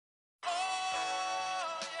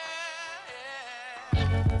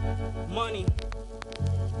Money.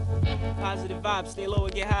 Positive vibes, stay low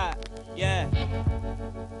and get high. Yeah.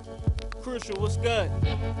 Crewshal, what's good?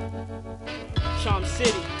 Charm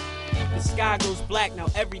City. The sky goes black, now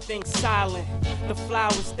everything's silent. The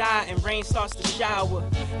flowers die and rain starts to shower.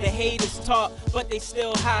 The haters talk, but they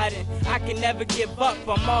still hiding. I can never give up,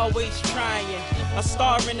 I'm always trying. A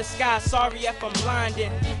star in the sky, sorry if I'm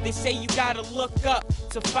blinding. They say you gotta look up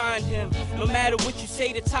to find him. No matter what you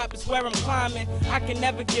say, the top is where I'm climbing. I can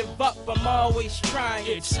never give up, I'm always trying.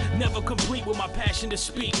 It's never complete with my passion to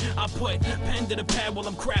speak. I put pen to the pad while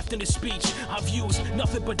I'm crafting the speech. I've used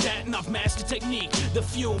nothing but that and I've mastered technique. The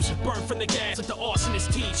fumes burn from the gas like the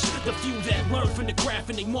arsonists teach. The few that learn from the craft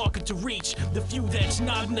and they market to reach. The few that's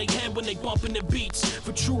nodding their head when they bumping the beats.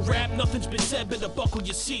 For true rap, nothing's been said, better buckle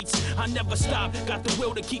your seats. I never stop, got the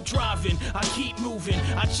will to keep driving. I keep moving,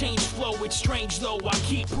 I change flow, it's strange though. I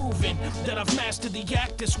keep proving that I've mastered the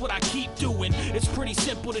act, that's what I keep doing. It's pretty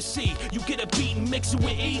simple to see. You get a beat and mix it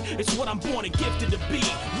with E, it's what I'm born and gifted to be.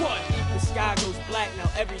 What? The sky goes black, now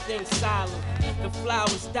everything's silent. The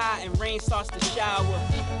flowers die and rain starts to shower.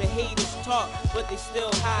 The haters talk, but they still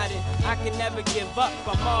hiding. I can never give up,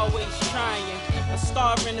 I'm always trying. A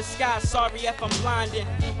star in the sky, sorry if I'm blinding.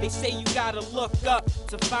 They say you gotta look up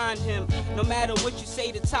to find him. No matter what you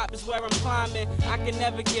say, the top is where I'm climbing. I can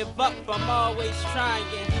never give up, I'm always trying.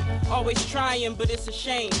 Always trying, but it's a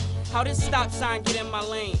shame how this stop sign get in my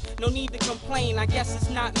lane. No need to complain, I guess it's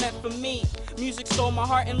not meant for me. Music stole my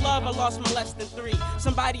heart and love, I lost my less than 3.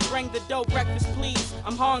 Somebody bring the dough, breakfast please.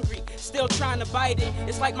 I'm hungry, still trying to bite it.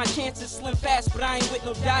 It's like my chances slim fast, but I ain't with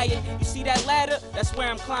no diet. You see that ladder? That's where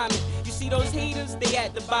I'm climbing. You see those haters? They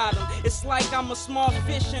at the bottom. It's like I'm a small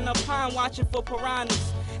fish in a pond watching for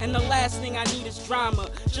piranhas. And the last thing I need is drama.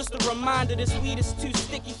 Just a reminder, this weed is too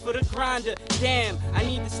sticky for the grinder. Damn, I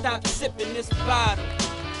need to stop sipping this bottle.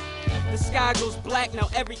 The sky goes black, now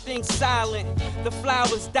everything's silent. The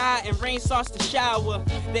flowers die and rain starts to shower.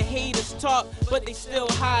 The haters talk, but they still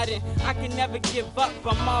hiding. I can never give up,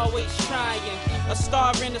 I'm always trying. A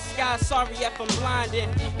star in the sky, sorry if I'm blinding.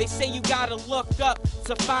 They say you gotta look up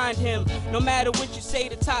to find him. No matter what you say,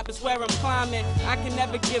 the top is where I'm climbing. I can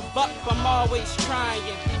never give up, I'm always trying.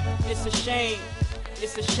 It's a shame.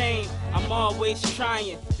 It's a shame, I'm always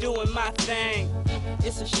trying, doing my thing.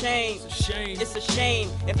 It's a shame, it's a shame.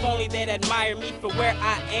 If only they'd admire me for where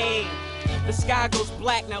I aim. The sky goes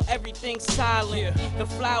black, now everything's silent. The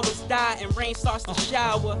flowers die and rain starts to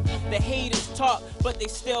shower. The haters talk, but they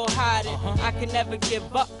still hiding. I can never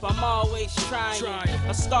give up, I'm always trying.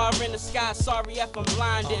 A star in the sky, sorry if I'm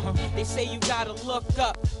blinding. They say you gotta look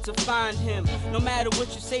up to find him. No matter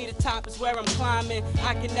what you say, the top is where I'm climbing.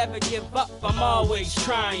 I can never give up, I'm always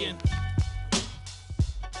trying.